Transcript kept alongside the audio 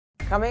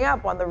Coming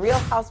up on the Real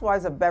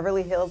Housewives of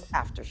Beverly Hills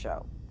after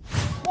show.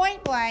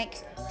 Point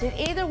blank, did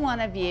either one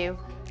of you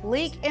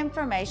leak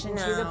information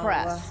to the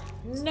press?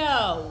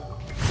 No.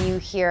 You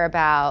hear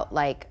about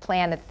like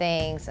planned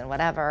things and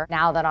whatever.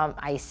 Now that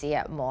I see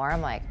it more,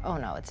 I'm like, oh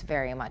no, it's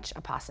very much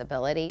a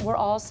possibility. We're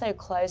all so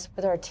close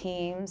with our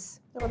teams.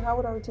 But how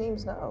would our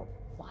teams know?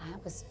 Well, I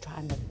was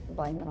trying to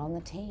blame it on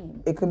the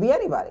team. It could be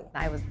anybody.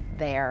 I was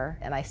there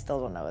and I still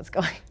don't know what's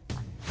going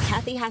on.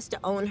 Kathy has to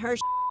own her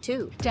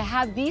too. To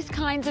have these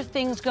kinds of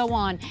things go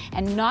on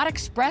and not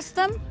express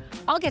them,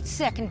 I'll get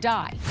sick and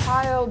die.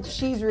 Kyle,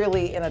 she's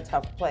really in a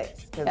tough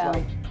place. Because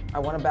like, I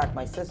want to back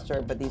my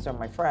sister, but these are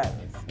my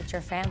friends. It's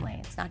your family.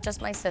 It's not just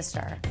my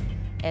sister.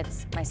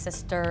 It's my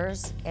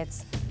sisters.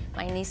 It's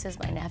my nieces,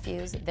 my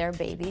nephews, their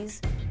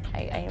babies.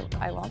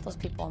 I want those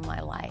people in my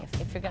life.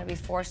 If you're gonna be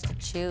forced to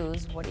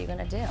choose, what are you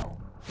gonna do?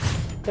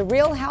 The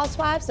Real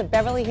Housewives of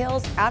Beverly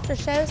Hills after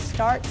show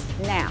starts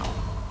now.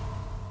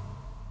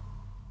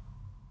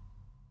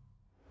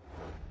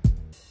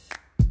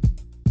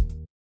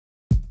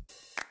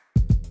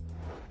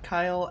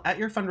 Kyle, at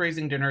your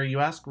fundraising dinner, you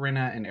asked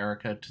Rinna and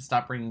Erika to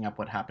stop bringing up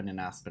what happened in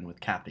Aspen with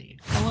Kathy.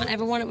 I want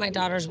everyone at my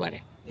daughter's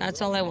wedding.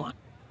 That's all I want.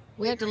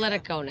 We have to let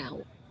it go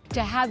now.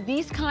 To have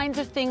these kinds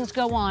of things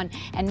go on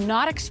and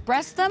not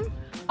express them,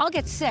 I'll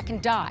get sick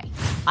and die.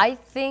 I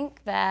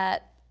think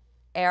that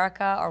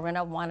Erika or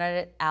Rinna wanted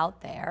it out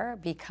there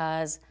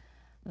because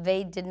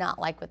they did not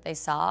like what they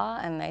saw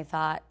and they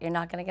thought, you're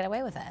not gonna get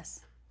away with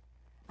this.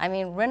 I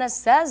mean, Rinna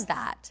says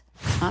that.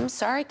 I'm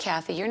sorry,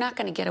 Kathy, you're not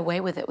gonna get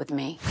away with it with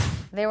me.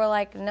 They were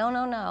like, no,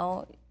 no,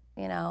 no,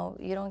 you know,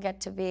 you don't get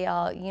to be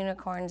all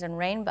unicorns and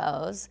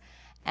rainbows,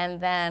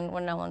 and then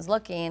when no one's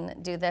looking,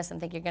 do this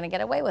and think you're gonna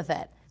get away with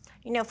it.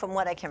 You know, from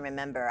what I can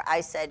remember, I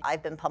said,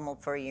 I've been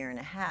pummeled for 1.5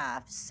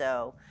 years,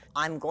 so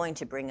I'm going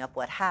to bring up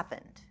what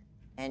happened.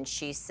 And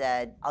she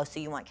said, oh, so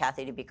you want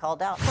Kathy to be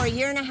called out? For 1.5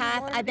 years,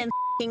 I've been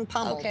f***ing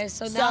pummeled. Okay,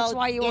 so that's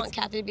why you want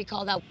Kathy to be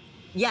called out?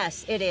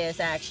 Yes, it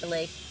is,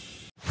 actually.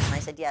 And I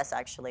said, yes,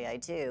 actually, I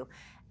do.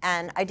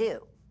 And I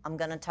do. I'm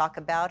gonna talk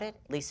about it.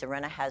 Lisa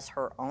Rinna has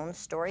her own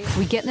story.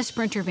 We get in the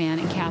Sprinter van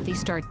and Kathy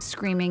starts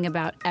screaming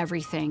about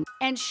everything.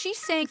 And she's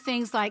saying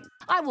things like,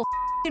 I will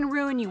f***ing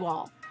ruin you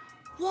all.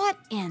 What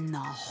in the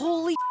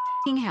holy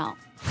f***ing hell?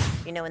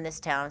 You know, in this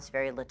town, it's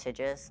very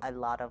litigious. A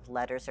lot of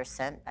letters are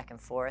sent back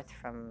and forth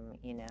from,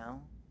 you know,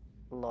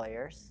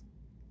 lawyers,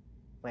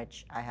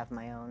 which I have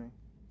my own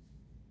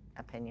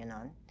opinion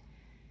on.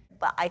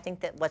 But I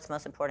think that what's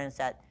most important is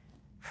that,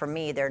 for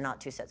me, there are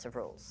not two sets of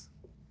rules.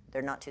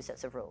 They're not two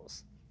sets of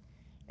rules.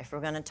 If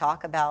we're gonna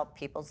talk about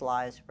people's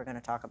lives, we're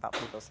gonna talk about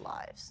people's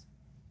lives.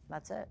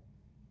 That's it.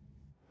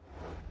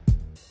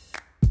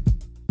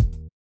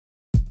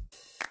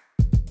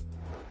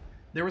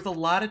 There was a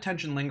lot of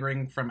tension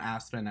lingering from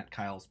Aspen at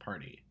Kyle's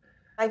party.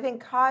 I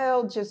think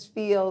Kyle just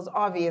feels,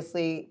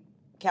 obviously,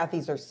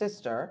 Kathy's her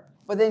sister,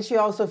 but then she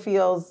also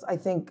feels, I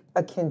think,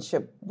 a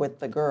kinship with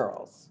the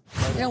girls.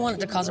 I don't want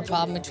it to cause a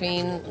problem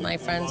between my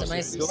friends and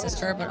my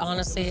sister, but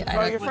honestly,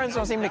 Well, your friends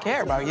don't seem to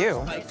care about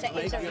you.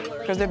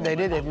 Because if they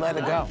did, they'd let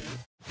it go.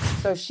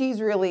 So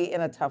she's really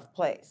in a tough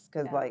place,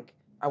 because like,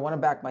 I want to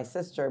back my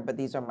sister, but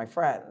these are my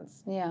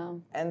friends. Yeah.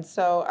 And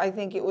so I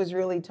think it was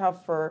really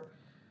tough for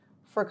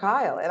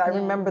Kyle. And I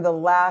remember the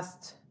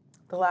last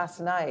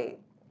night,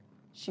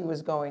 she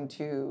was going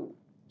to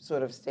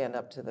sort of stand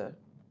up to the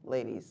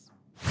ladies.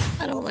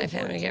 I don't want my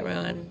family to get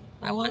ruined.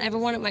 I want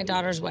everyone at my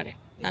daughter's wedding.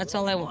 That's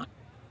all I want.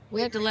 We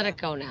have to let it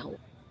go now.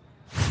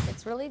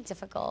 It's really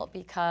difficult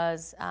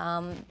because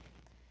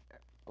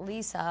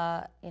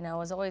Lisa, you know,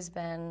 has always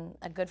been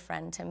a good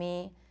friend to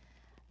me,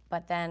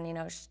 but then, you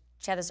know,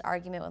 she had this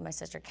argument with my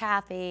sister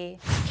Kathy.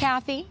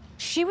 Kathy,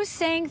 she was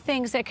saying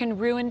things that can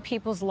ruin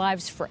people's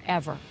lives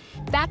forever.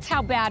 That's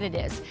how bad it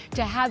is.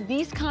 To have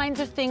these kinds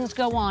of things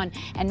go on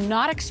and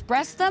not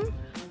express them,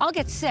 I'll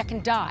get sick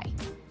and die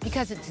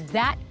because it's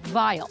that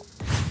vile.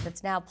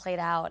 It's now played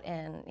out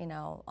in, you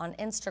know, on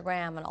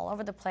Instagram and all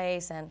over the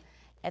place, and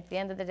at the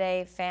end of the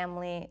day,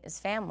 family is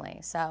family.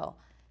 So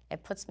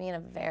it puts me in a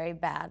very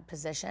bad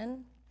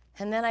position.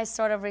 And then I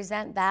sort of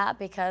resent that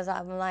because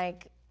I'm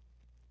like,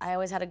 I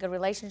always had a good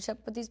relationship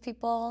with these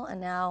people, and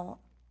now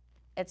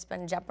it's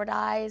been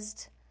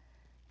jeopardized.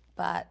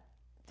 But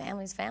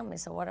family's family,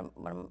 so what am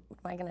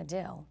I gonna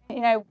do?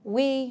 You know,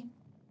 we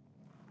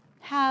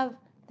have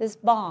this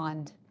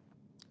bond.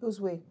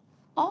 Who's we?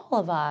 All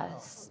of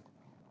us.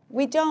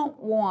 We don't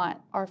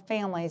want our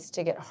families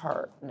to get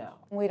hurt. No.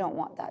 We don't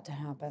want that to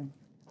happen.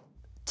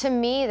 To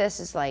me, this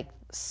is like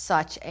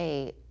such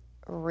a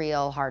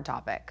real hard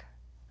topic.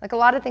 Like a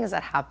lot of things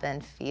that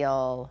happen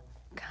feel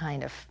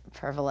kind of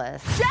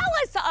frivolous.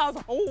 Jealous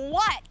of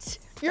what?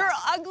 Your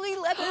ugly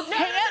leather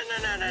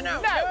pants?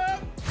 No.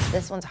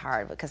 This one's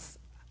hard because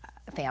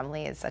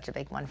family is such a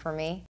big one for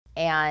me.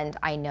 And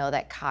I know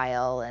that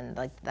Kyle and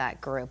like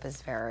that group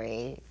is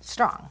very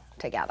strong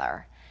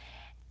together.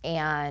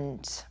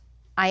 And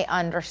I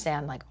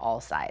understand like all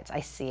sides.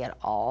 I see it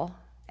all.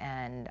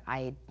 And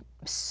I'm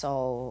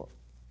so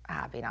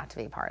happy not to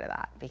be part of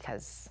that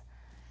because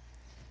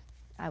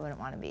I wouldn't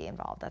want to be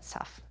involved. That's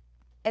tough.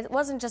 it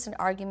wasn't just an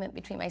argument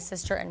between my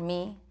sister and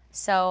me.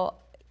 So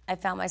I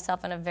found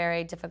myself in a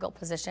very difficult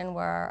position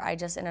where I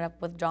just ended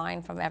up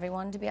withdrawing from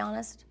everyone, to be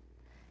honest.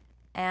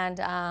 And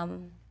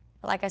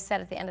like I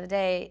said, at the end of the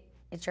day,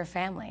 it's your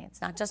family.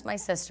 It's not just my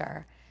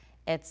sister.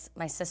 It's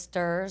my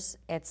sisters.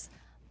 It's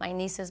my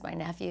nieces, my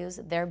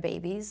nephews, their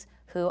babies,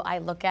 who I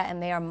look at,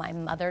 and they are my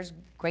mother's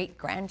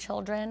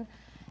great-grandchildren,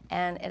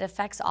 and it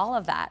affects all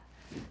of that.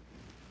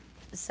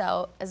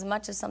 So as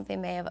much as something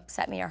may have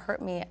upset me or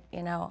hurt me,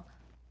 you know,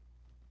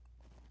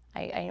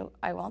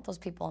 I want those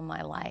people in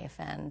my life,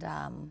 and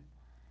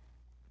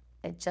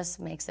it just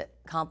makes it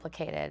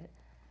complicated.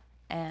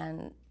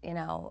 And, you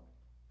know,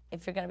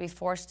 if you're gonna be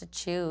forced to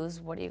choose,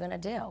 what are you gonna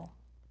do?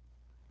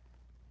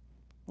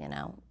 You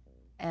know,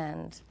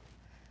 and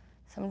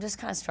so I'm just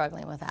kind of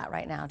struggling with that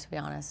right now, to be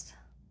honest.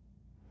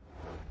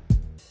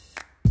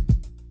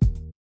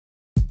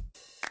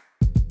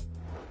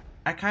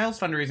 At Kyle's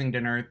fundraising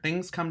dinner,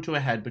 things come to a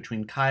head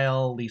between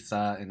Kyle,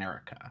 Lisa, and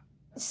Erika.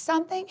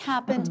 Something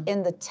happened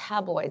in the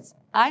tabloids.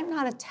 I'm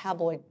not a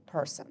tabloid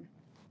person,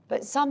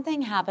 but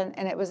something happened,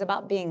 and it was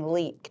about being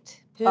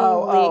leaked. Who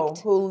leaked?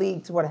 Who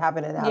leaked what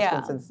happened in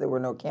Aspen since there were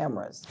no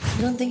cameras?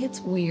 You don't think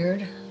it's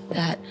weird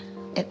that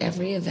at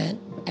every event,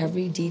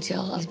 every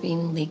detail is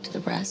being leaked to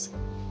the press?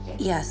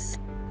 Yes,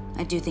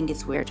 I do think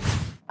it's weird.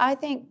 I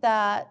think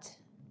that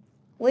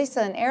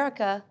Lisa and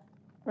Erika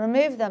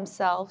removed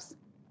themselves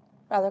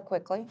rather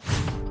quickly.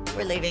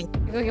 We're leaving.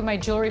 Go get my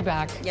jewelry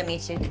back. Yeah, me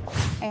too.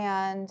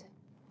 And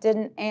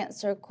didn't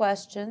answer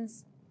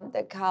questions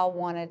that Kyle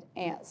wanted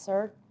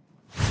answered.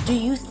 Do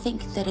you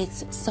think that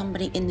it's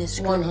somebody in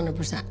this group?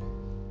 100%.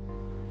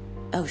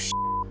 Oh,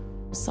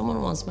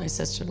 Someone wants my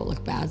sister to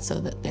look bad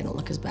so that they don't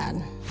look as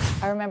bad.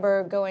 I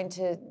remember going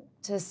to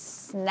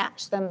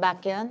snatch them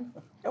back in.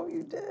 Oh,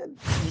 you did.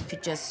 You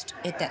could just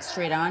hit that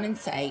straight on and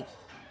say,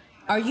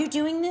 are you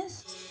doing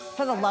this?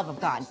 For the love of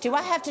God, do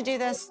I have to do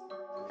this?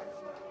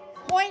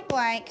 Point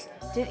blank,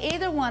 did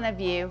either one of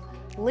you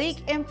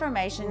leak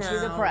information to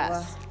the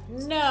press?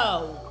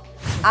 No.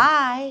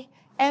 I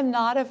am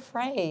not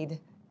afraid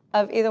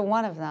of either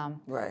one of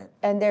them. Right.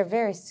 And they're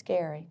very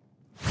scary.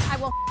 I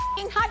will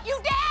hunt you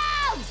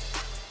down!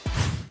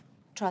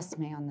 Trust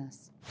me on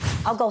this.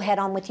 I'll go head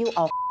on with you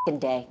all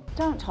day.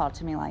 Don't talk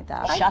to me like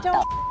that. Shut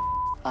the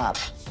up.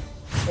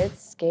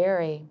 It's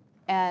scary.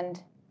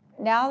 And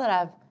now that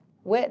I've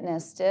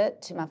witnessed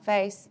it to my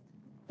face,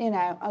 you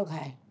know,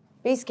 okay,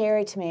 be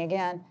scary to me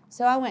again.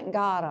 So I went and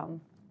got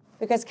them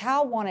because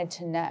Kyle wanted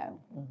to know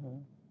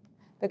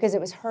because it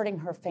was hurting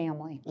her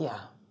family. Yeah.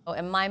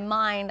 In my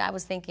mind, I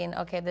was thinking,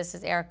 okay, this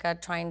is Erika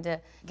trying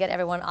to get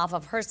everyone off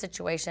of her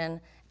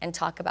situation and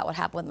talk about what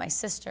happened with my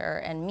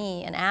sister and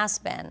me and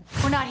Aspen.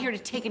 We're not here to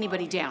take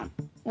anybody down.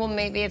 Well,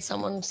 maybe it's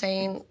someone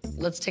saying,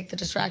 let's take the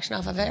distraction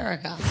off of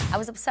Erika. I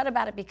was upset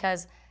about it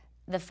because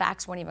the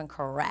facts weren't even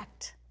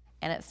correct.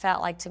 And it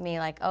felt like to me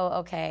like, oh,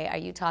 okay, are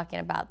you talking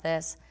about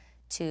this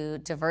to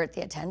divert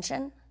the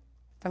attention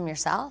from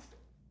yourself?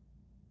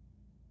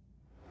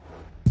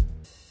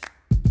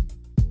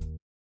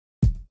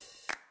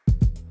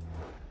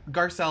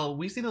 Garcelle,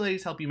 we see the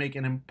ladies help you make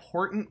an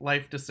important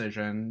life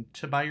decision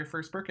to buy your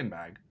first Birkin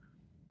bag.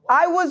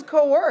 I was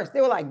coerced.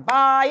 They were like,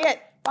 buy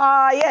it,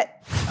 buy it.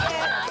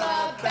 Get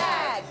the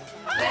bag,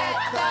 get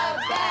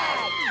the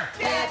bag,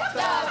 get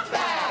the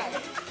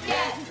bag,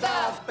 get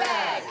the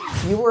bag.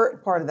 You were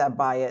part of that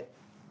buy it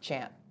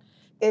chant.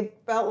 It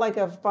felt like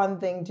a fun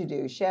thing to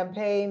do.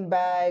 Champagne,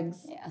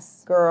 bags,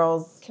 yes,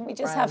 girls. Can we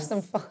just have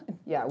some fun?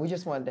 Yeah, we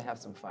just wanted to have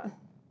some fun.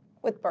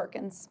 With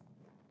Birkins.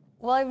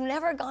 Well, I've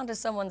never gone to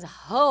someone's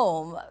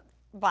home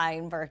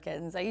buying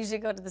Birkins. I usually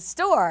go to the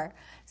store.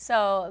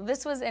 So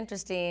this was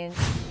interesting.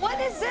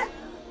 What is it?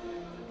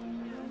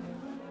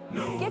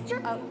 No. Get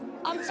your,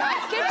 I'm sorry,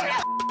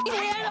 get your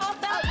hand off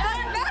that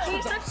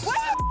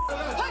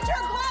put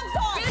your gloves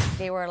on.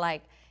 They were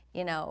like,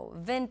 you know,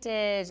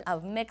 vintage, a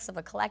mix of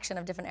a collection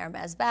of different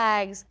Hermes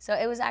bags. So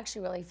it was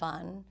actually really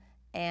fun.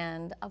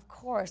 And of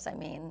course, I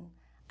mean,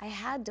 I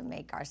had to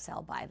make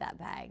Garcelle buy that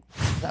bag.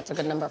 That's a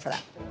good number for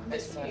that.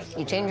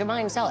 You change your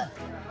mind, sell it.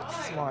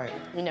 Smart.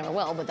 You never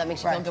will, but that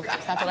makes you feel good.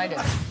 That's what I do.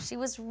 She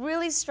was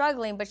really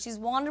struggling, but she's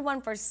wanted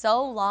one for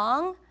so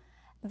long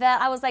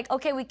that I was like,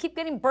 okay, we keep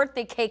getting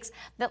birthday cakes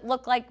that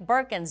look like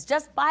Birkins.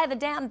 Just buy the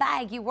damn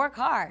bag, you work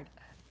hard.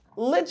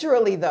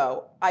 Literally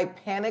though, I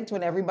panicked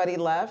when everybody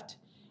left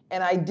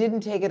and I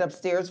didn't take it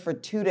upstairs for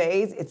 2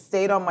 days. It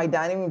stayed on my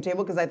dining room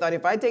table because I thought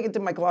if I take it to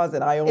my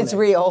closet, I own it. It's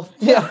real.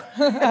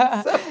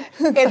 Yeah. So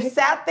it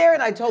sat there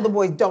and I told the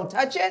boys, don't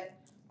touch it.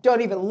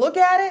 Don't even look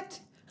at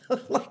it.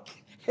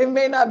 Like, it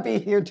may not be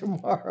here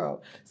tomorrow.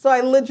 So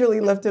I literally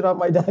left it on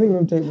my dining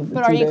room table for 2 days.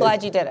 But are you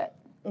glad you did it?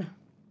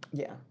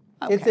 Yeah.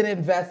 Okay. It's an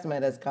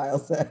investment, as Kyle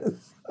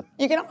says.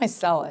 You can always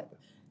sell it.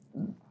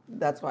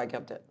 That's why I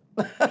kept it.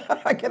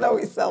 I can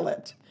always sell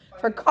it.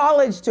 For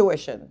college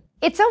tuition.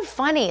 It's so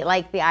funny,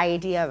 like the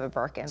idea of a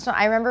Birkin. So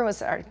I remember it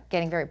was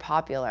getting very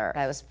popular.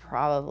 I was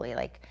probably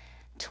like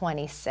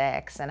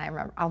 26, and I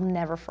remember, I'll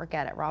never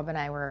forget it. Rob and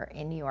I were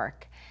in New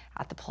York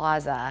at the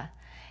Plaza,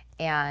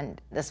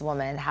 and this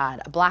woman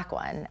had a black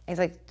one. He's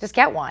like, just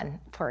get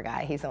one. Poor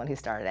guy, he's the one who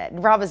started it.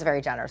 And Rob was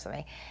very generous with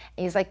me.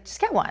 And he's like, just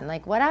get one,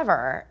 like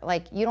whatever.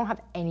 Like you don't have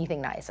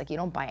anything nice, like you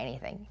don't buy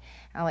anything.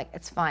 And I'm like,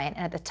 it's fine.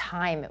 And at the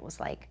time it was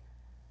like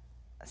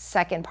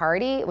second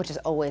party, which is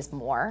always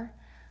more.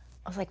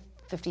 I was like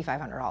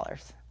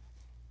 $5,500.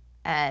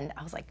 And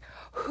I was like,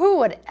 who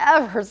would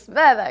ever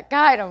spend that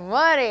kind of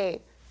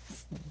money?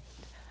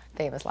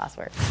 Famous last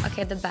words.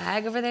 Okay, the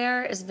bag over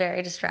there is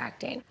very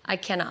distracting. I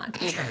cannot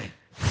either.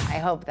 I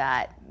hope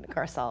that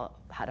Garcelle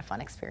had a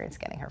fun experience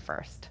getting her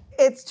first.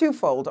 It's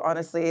twofold,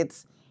 honestly.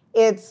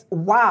 It's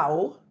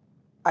wow,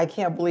 I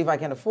can't believe I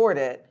can afford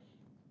it.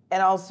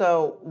 And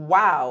also,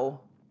 wow,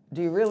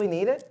 do you really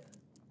need it?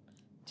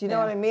 Do you know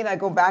what I mean? I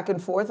go back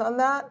and forth on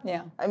that.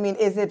 Yeah. I mean,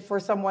 is it for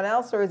someone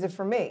else or is it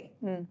for me?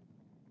 You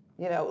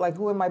know, like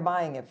who am I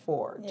buying it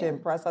for? To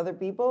impress other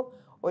people,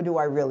 or do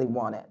I really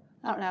want it?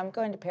 I don't know. I'm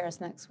going to Paris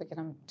next week, and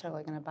I'm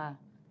totally going to buy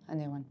a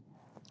new one.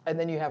 And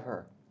then you have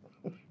her.